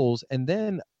goals, and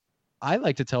then I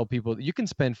like to tell people that you can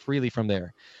spend freely from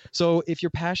there. So if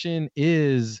your passion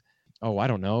is,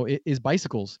 is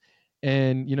bicycles,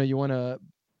 and you want to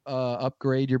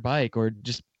upgrade your bike or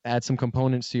just add some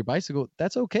components to your bicycle,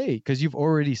 that's okay because you've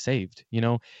already saved.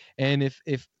 And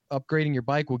if upgrading your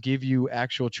bike will give you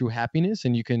actual true happiness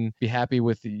and you can be happy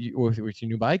with your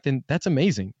new bike, then that's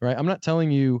amazing, right? I'm not telling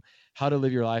you how to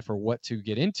live your life or what to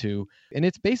get into. And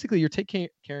it's basically you're taking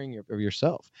care of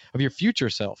yourself, of your future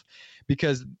self,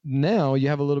 because now you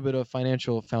have a little bit of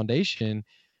financial foundation.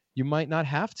 You might not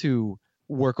have to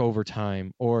work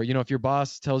overtime, or, if your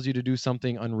boss tells you to do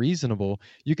something unreasonable,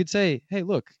 you could say, hey,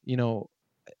 look,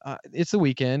 it's the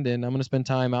weekend and I'm going to spend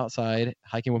time outside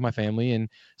hiking with my family, and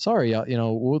sorry,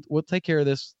 we'll take care of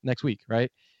this next week.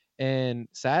 Right. And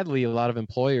sadly, a lot of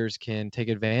employers can take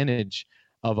advantage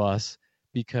of us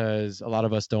because a lot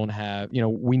of us don't have,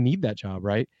 we need that job,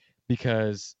 right?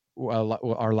 Because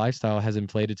our lifestyle has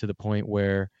inflated to the point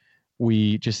where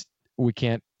we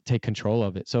can't take control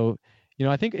of it. So,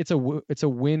 I think it's a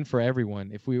win for everyone.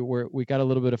 If we got a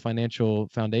little bit of financial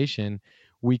foundation,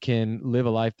 we can live a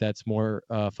life that's more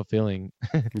fulfilling.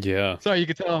 Yeah. Sorry, you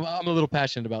can tell I'm a little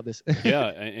passionate about this. Yeah.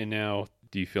 And now,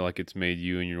 do you feel like it's made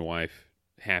you and your wife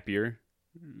happier?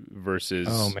 versus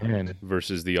Oh man.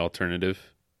 versus the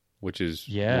alternative, which is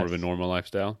more of a Yes. normal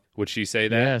lifestyle. Would she say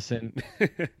that? Yes, and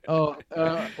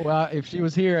well, if she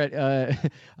was here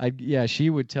at, yeah, she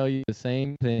would tell you the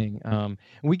same thing. And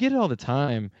we get it all the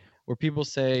time where people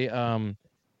say,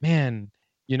 "Man,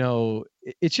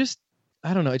 it's just,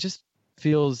 I don't know, it just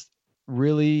feels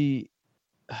really."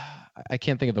 I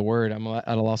can't think of the word. I'm at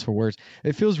a loss for words.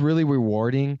 It feels really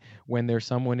rewarding when there's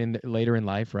someone later in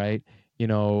life, right? In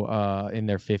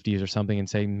their 50s or something, and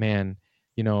saying, "Man,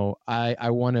 I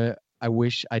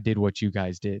wish I did what you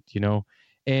guys did."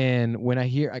 And when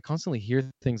I constantly hear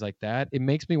things like that, it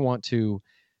makes me want to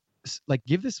like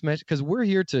give this message, because we're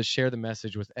here to share the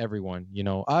message with everyone.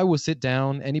 I will sit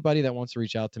down, anybody that wants to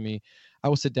reach out to me, I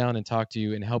will sit down and talk to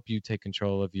you and help you take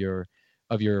control of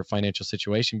your financial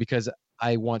situation, because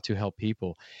I want to help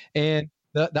people. And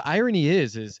the irony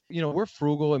is we're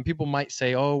frugal, and people might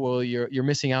say, "Oh, well, you're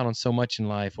missing out on so much in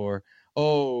life," or,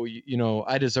 "Oh,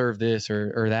 I deserve this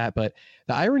or that." But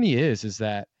the irony is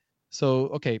that, so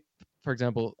okay, for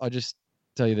example, I'll just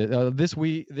tell you that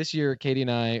this year, Katie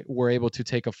and I were able to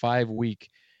take a 5-week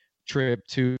trip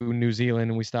to New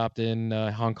Zealand, and we stopped in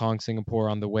Hong Kong, Singapore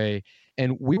on the way,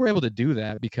 and we were able to do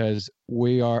that because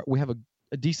we have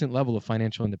a decent level of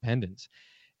financial independence.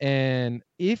 And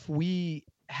if we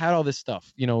had all this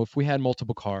stuff, if we had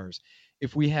multiple cars,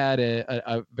 if we had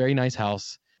a very nice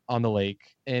house on the lake,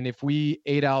 and if we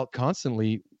ate out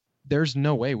constantly, there's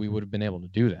no way we would have been able to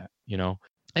do that.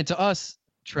 And to us,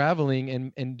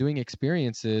 traveling and doing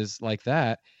experiences like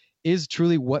that is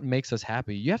truly what makes us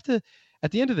happy. You have to,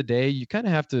 at the end of the day, you kind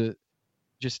of have to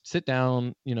just sit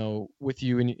down, with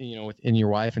you and, within your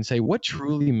wife, and say, what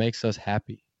truly makes us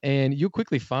happy? And you'll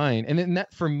quickly find, and then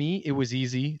that, for me, it was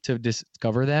easy to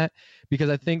discover that, because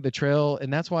I think the trail,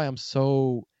 and that's why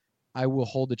I will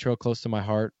hold the trail close to my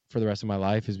heart for the rest of my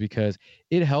life, is because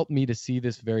it helped me to see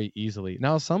this very easily.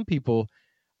 Now, some people,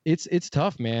 it's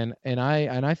tough, man. And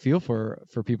I feel for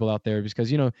people out there,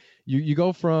 because, you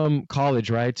go from college,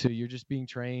 right, to you're just being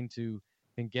trained to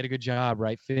and get a good job,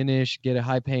 right? Finish, get a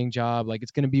high paying job. Like,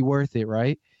 it's going to be worth it.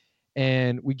 Right.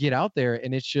 And we get out there,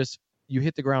 and it's just, you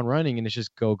hit the ground running, and it's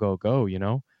just go, go, go,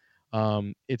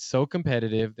 it's so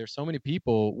competitive. There's so many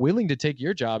people willing to take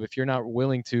your job if you're not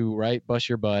willing to, right, bust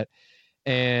your butt,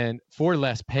 and for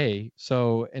less pay.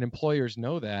 So, and employers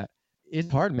know that.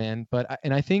 It's hard, man. But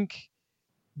I think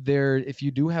if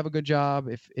you do have a good job,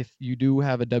 if you do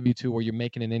have a W-2 where you're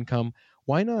making an income,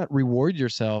 why not reward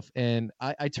yourself? And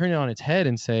I turn it on its head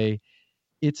and say,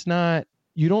 it's not,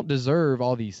 you don't deserve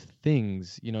all these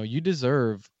things. You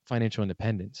deserve financial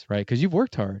independence, right? Because you've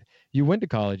worked hard. You went to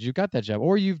college, you got that job,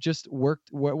 or you've just worked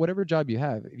whatever job you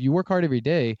have. If you work hard every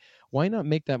day, why not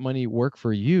make that money work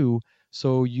for you,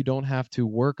 so you don't have to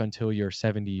work until you're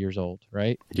 70 years old,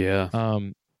 right? Yeah.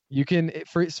 You can,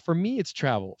 for me, it's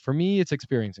travel. For me, it's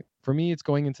experiencing. For me, it's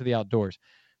going into the outdoors.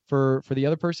 For the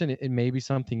other person, it may be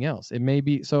something else. It may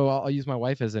be, so I'll use my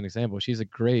wife as an example. She's a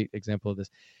great example of this.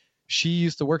 She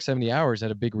used to work 70 hours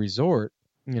at a big resort,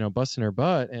 busting her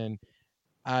butt, and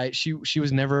she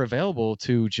was never available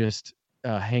to just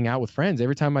hang out with friends.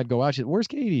 Every time I'd go out, she'd, "Where's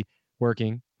Katie?"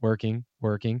 Working.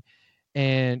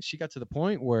 And she got to the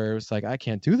point where it was like, I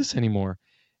can't do this anymore.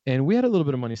 And we had a little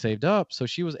bit of money saved up, so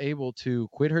she was able to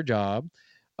quit her job.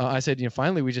 I said,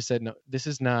 finally, we just said, "No, this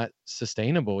is not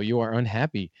sustainable. You are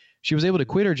unhappy." She was able to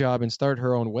quit her job and start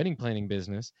her own wedding planning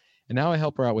business. And now I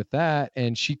help her out with that,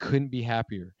 and she couldn't be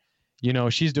happier.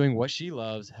 She's doing what she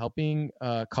loves, helping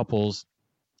couples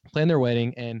plan their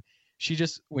wedding. And she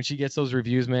just, when she gets those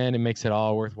reviews, man, it makes it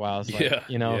all worthwhile. It's like,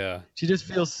 she just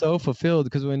feels so fulfilled,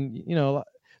 because when,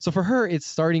 so for her, it's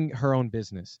starting her own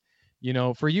business.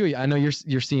 For you, I know you're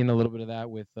seeing a little bit of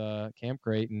that with Camp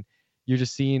Great, and you're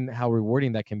just seeing how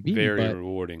rewarding that can be. Very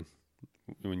rewarding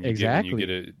when you get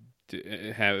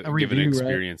give an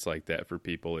experience, right, like that for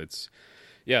people. It's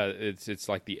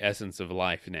like the essence of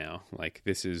life now. Like,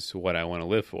 this is what I want to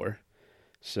live for.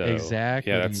 So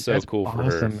exactly, yeah, that's cool awesome,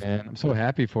 for her, man. I'm so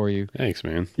happy for you. Thanks,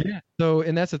 man. Yeah. So,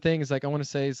 and that's the thing, is like, I want to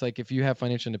say, it's like, if you have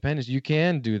financial independence, you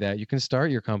can do that. You can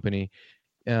start your company,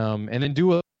 and then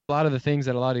do a lot of the things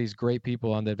that a lot of these great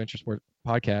people on the Adventure Sport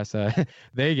podcast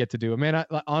they get to do. Man,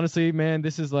 honestly, man,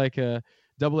 this is like a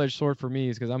double-edged sword for me,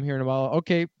 is because I'm hearing about,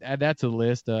 okay, add that to the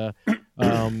list.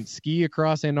 Ski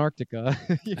across Antarctica.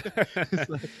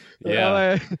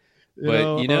 Yeah.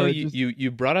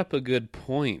 You brought up a good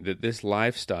point, that this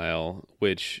lifestyle,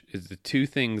 which is the two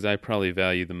things I probably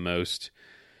value the most,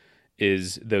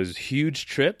 is those huge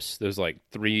trips, those like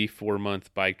 3-4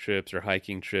 month bike trips or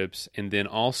hiking trips, and then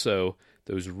also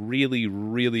those really,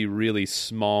 really, really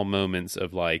small moments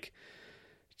of like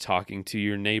talking to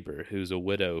your neighbor who's a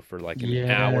widow for like an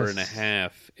hour and a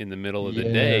half in the middle of the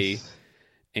day.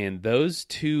 And those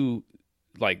two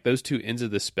ends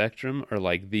of the spectrum are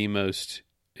like the most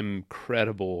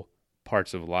incredible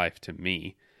parts of life to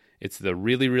me. It's the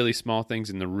really, really small things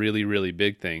and the really, really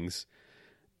big things.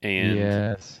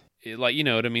 And like, you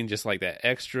know what I mean? Just like that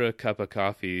extra cup of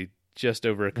coffee just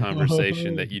over a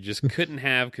conversation that you just couldn't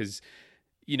have because,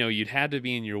 you know, you'd had to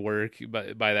be in your work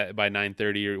by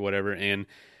 9:30 or whatever. And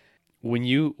when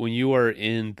you are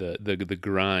in the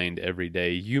grind every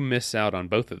day, you miss out on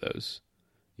both of those.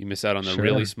 You miss out on the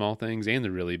really small things and the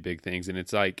really big things. And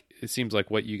it's like, it seems like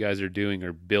what you guys are doing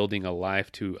are building a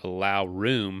life to allow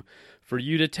room for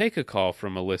you to take a call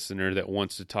from a listener that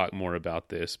wants to talk more about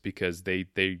this because they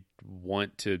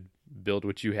want to build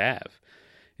what you have.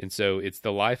 And so it's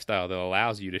the lifestyle that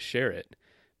allows you to share it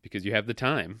because you have the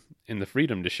time and the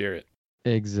freedom to share it.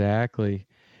 Exactly.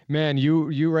 Man,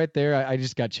 you right there, I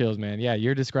just got chills, man. Yeah,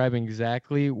 you're describing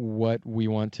exactly what we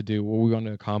want to do, what we want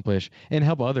to accomplish, and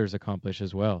help others accomplish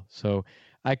as well. So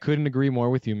I couldn't agree more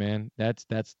with you, man. That's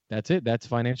it. That's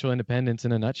financial independence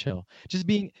in a nutshell. Just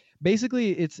being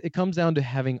basically it comes down to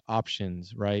having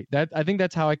options, right? That I think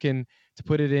that's how I can to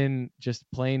put it in just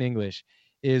plain English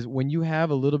is when you have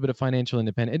a little bit of financial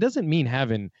independence. It doesn't mean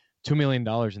having $2 million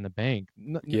in the bank.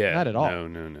 Not at all.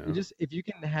 No. Just if you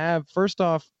can have, first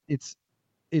off, it's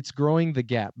growing the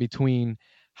gap between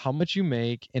how much you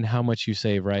make and how much you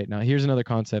save, right? Now, here's another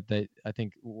concept that I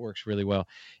think works really well,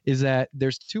 is that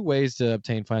there's two ways to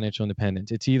obtain financial independence.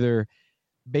 It's either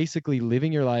basically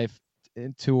living your life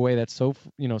into a way that's so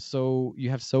you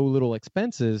have so little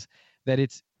expenses that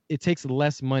it takes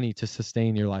less money to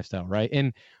sustain your lifestyle, right?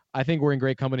 And I think we're in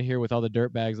great company here with all the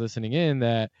dirt bags listening in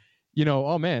that, you know,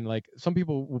 oh man, like some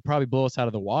people will probably blow us out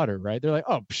of the water, right? They're like,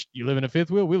 oh, you live in a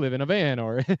fifth wheel, we live in a van,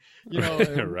 or, you know,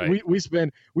 right. we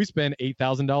spend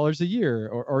 $8,000 a year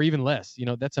or even less. You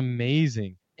know, that's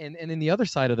amazing. And then the other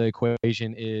side of the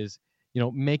equation is, you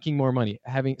know, making more money,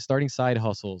 starting side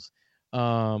hustles,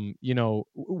 you know,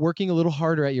 working a little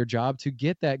harder at your job to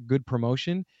get that good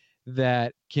promotion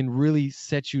that can really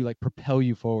set you, like propel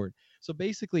you forward. So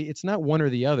basically, it's not one or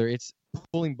the other. It's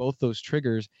pulling both those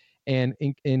triggers and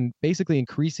basically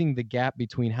increasing the gap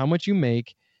between how much you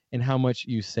make and how much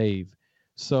you save.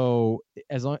 So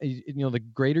as long, you know, the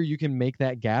greater you can make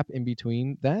that gap in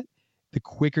between that, the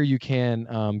quicker you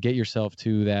can get yourself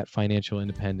to that financial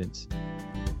independence.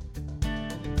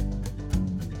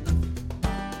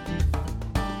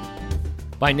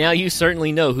 By now, you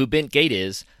certainly know who Bent Gate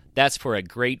is. That's for a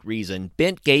great reason.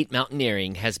 Bent Gate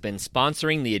Mountaineering has been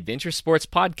sponsoring the Adventure Sports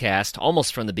Podcast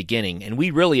almost from the beginning, and we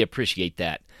really appreciate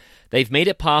that. They've made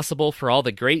it possible for all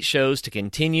the great shows to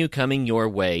continue coming your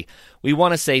way. We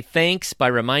want to say thanks by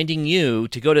reminding you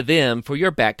to go to them for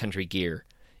your backcountry gear.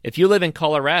 If you live in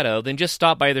Colorado, then just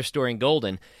stop by their store in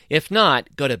Golden. If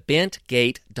not, go to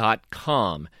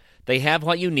bentgate.com. They have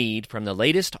what you need, from the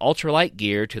latest ultralight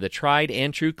gear to the tried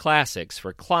and true classics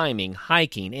for climbing,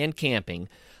 hiking, and camping,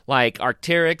 like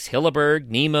Arc'teryx, Hilleberg,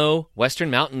 Nemo,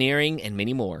 Western Mountaineering, and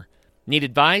many more. Need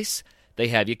advice? They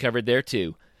have you covered there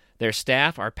too. Their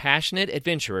staff are passionate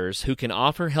adventurers who can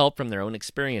offer help from their own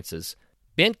experiences.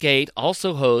 Bentgate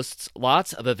also hosts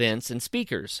lots of events and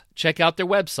speakers. Check out their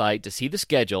website to see the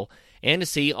schedule and to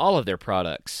see all of their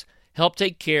products. Help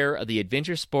take care of the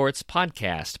Adventure Sports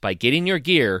Podcast by getting your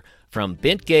gear from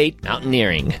Bentgate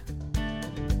Mountaineering.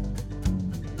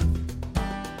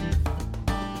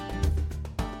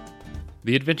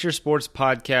 The Adventure Sports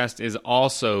Podcast is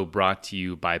also brought to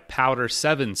you by Powder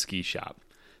 7 Ski Shop.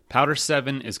 Powder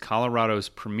 7 is Colorado's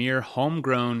premier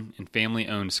homegrown and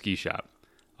family-owned ski shop.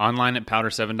 Online at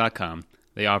powder7.com,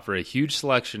 they offer a huge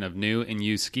selection of new and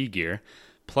used ski gear,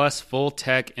 plus full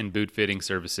tech and boot fitting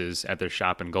services at their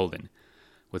shop in Golden.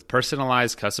 With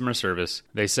personalized customer service,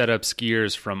 they set up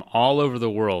skiers from all over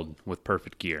the world with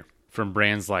perfect gear. From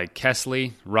brands like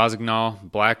Kesley, Rossignol,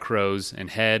 Black Crows, and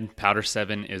Head, Powder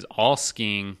 7 is all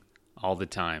skiing all the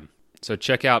time. So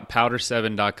check out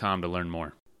powder7.com to learn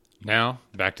more. Now,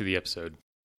 back to the episode.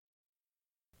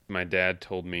 My dad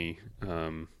told me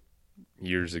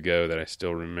years ago that I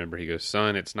still remember. He goes,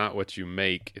 son, it's not what you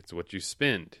make, it's what you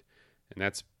spend. And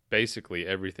that's basically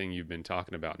everything you've been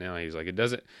talking about now. He's like,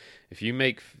 if you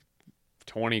make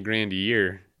 20 grand a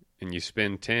year and you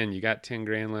spend 10, you got 10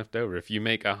 grand left over. If you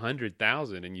make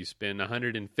 100,000 and you spend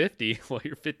 150, well,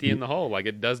 you're 50 in the hole. Like,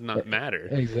 it does not matter.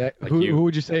 Exactly. Like who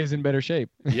would you say is in better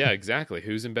shape? Yeah, exactly.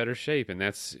 Who's in better shape? And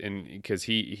because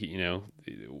he, you know,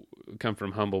 come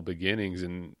from humble beginnings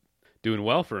and doing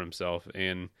well for himself,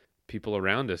 and people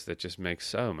around us that just make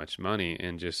so much money,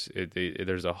 and just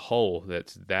there's a hole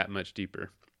that's that much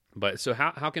deeper. But so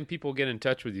how can people get in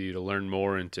touch with you to learn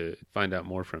more and to find out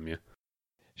more from you?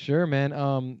 Sure,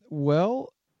 man.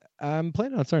 Well, I'm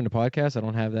planning on starting a podcast. I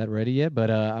don't have that ready yet, but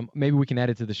maybe we can add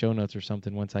it to the show notes or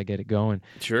something once I get it going.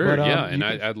 Sure, But, yeah, and you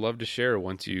can- I'd love to share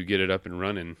once you get it up and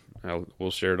running.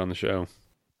 We'll share it on the show.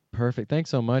 Perfect. Thanks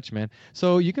so much, man.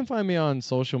 So you can find me on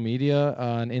social media,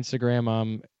 on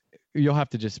Instagram. You'll have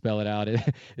to just spell it out.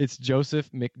 It's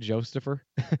Joseph McJosepher.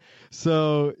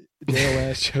 So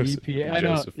JOSEP. I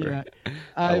know. Josepher. Yeah,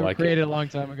 I I like created it a long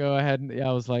time ago.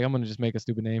 I was like, I'm gonna just make a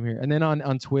stupid name here. And then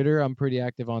on Twitter, I'm pretty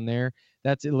active on there.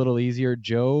 That's a little easier.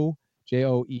 Joe,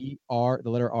 Joer, the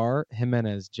letter R,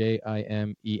 Jimenez, Jimenez.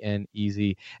 And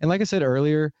like I said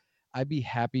earlier, I'd be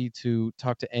happy to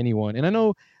talk to anyone. And I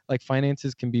know like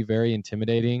finances can be very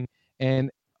intimidating.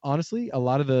 And honestly, a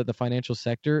lot of the financial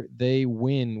sector, they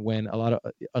win when a lot of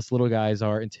us little guys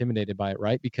are intimidated by it,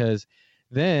 right? Because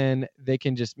then they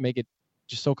can just make it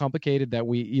just so complicated that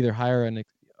we either hire an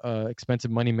expensive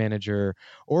money manager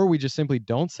or we just simply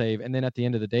don't save. And then at the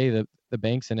end of the day, the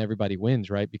banks and everybody wins,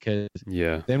 right? Because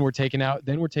then we're taking out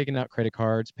credit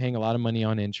cards, paying a lot of money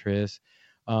on interest,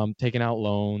 taking out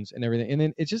loans and everything. And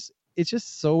then it's just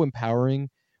so empowering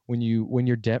when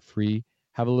you're debt free,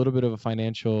 have a little bit of a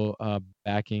financial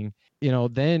backing,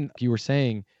 then you were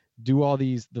saying, do all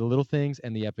the little things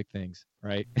and the epic things,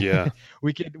 right? Yeah.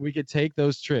 we could take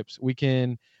those trips. We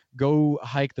can go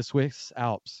hike the Swiss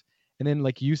Alps. And then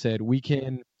like you said, we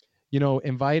can,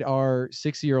 invite our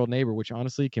 60-year-old neighbor, which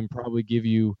honestly can probably give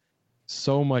you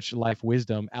so much life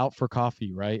wisdom, out for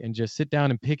coffee, right? And just sit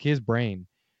down and pick his brain.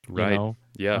 Right.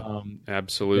 Yeah.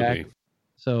 Absolutely.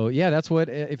 So yeah, that's what,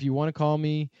 if you want to call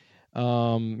me,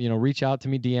 reach out to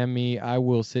me, DM me, I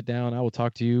will sit down, I will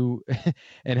talk to you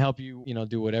and help you,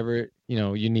 do whatever,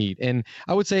 you need. And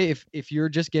I would say if you're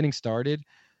just getting started,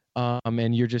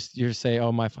 and you're say,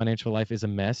 oh, my financial life is a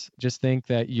mess, just think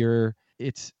that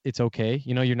it's okay.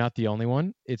 You're not the only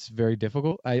one. It's very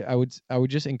difficult. I would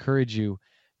just encourage you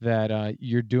that,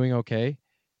 you're doing okay.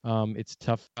 It's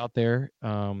tough out there.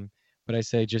 But I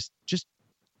say, just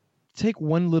take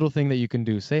one little thing that you can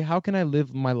do. Say, how can I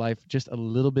live my life just a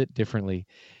little bit differently?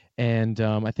 And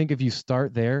I think if you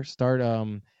start there,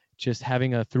 just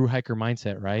having a through hiker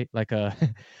mindset, right? Like a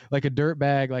like a dirt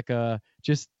bag,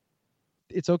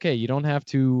 it's okay. You don't have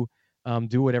to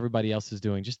do what everybody else is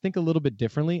doing. Just think a little bit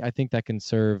differently. I think that can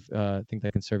serve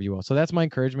you well. So that's my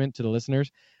encouragement to the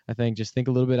listeners. I think just think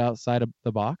a little bit outside of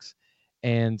the box,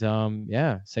 and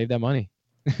save that money.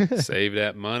 Save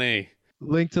that money.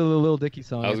 Link to the Lil Dicky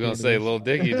song. I was going to say, Lil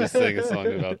Dicky just sang a song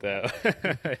about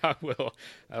that. I will.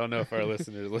 I don't know if our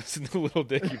listeners listen to Lil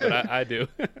Dicky, but I do.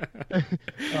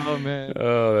 Oh, man.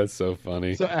 Oh, that's so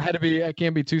funny. So I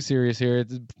can't be too serious here.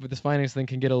 This finance thing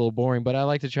can get a little boring, but I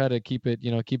like to try to keep it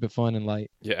fun and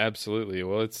light. Yeah, absolutely.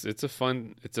 Well, it's a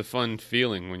fun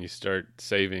feeling when you start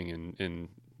saving and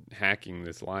hacking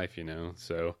this life,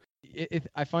 so.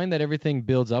 I find that everything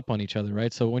builds up on each other,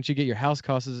 right? So once you get your house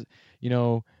costs,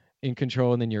 in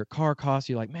control, and then your car costs,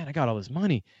 you're like, man, I got all this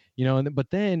money,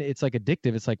 but then it's like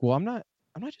addictive. It's like, well, I'm not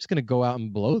just going to go out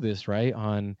and blow this, right,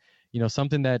 on,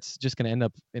 something that's just going to end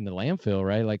up in the landfill,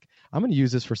 right? Like, I'm going to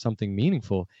use this for something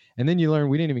meaningful. And then you learn,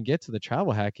 we didn't even get to the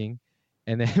travel hacking.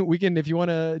 And then we can, if you want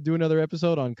to do another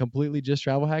episode on completely just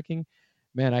travel hacking,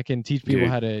 man, I can teach people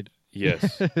how to.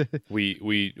 Yes,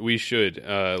 we should.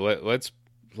 Let's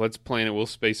plan it. We'll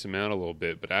space them out a little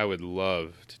bit, but I would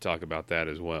love to talk about that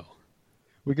as well.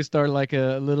 We could start like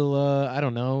a little, I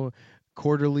don't know,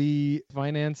 quarterly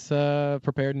finance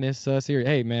preparedness series.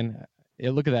 Hey, man,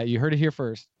 look at that. You heard it here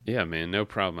first. Yeah, man, no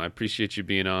problem. I appreciate you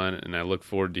being on, and I look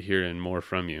forward to hearing more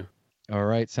from you. All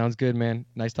right. Sounds good, man.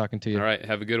 Nice talking to you. All right.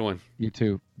 Have a good one. You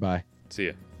too. Bye. See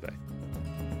ya. Bye.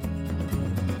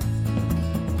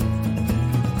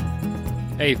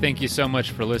 Hey, thank you so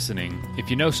much for listening.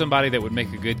 If you know somebody that would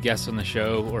make a good guest on the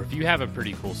show, or if you have a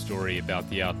pretty cool story about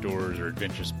the outdoors or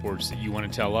adventure sports that you want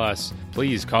to tell us,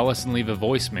 please call us and leave a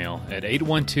voicemail at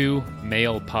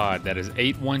 812-MAIL-POD. That is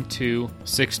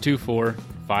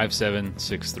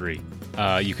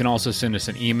 812-624-5763. You can also send us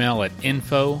an email at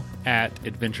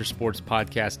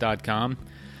info@adventuresportspodcast.com.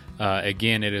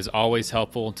 Again, it is always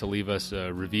helpful to leave us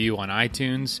a review on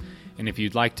iTunes. And if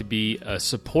you'd like to be a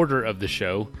supporter of the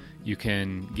show, you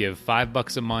can give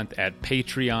 $5 a month at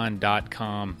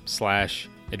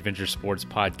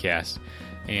patreon.com/adventuresportspodcast.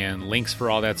 And links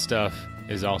for all that stuff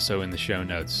is also in the show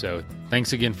notes. So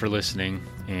thanks again for listening.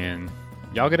 And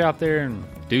y'all get out there and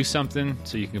do something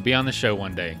so you can be on the show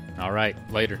one day. All right,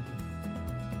 later.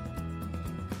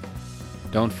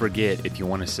 Don't forget, if you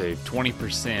want to save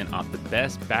 20% off the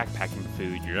best backpacking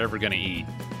food you're ever going to eat,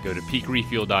 go to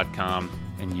peakrefuel.com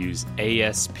and use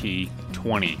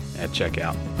ASP20 at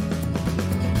checkout.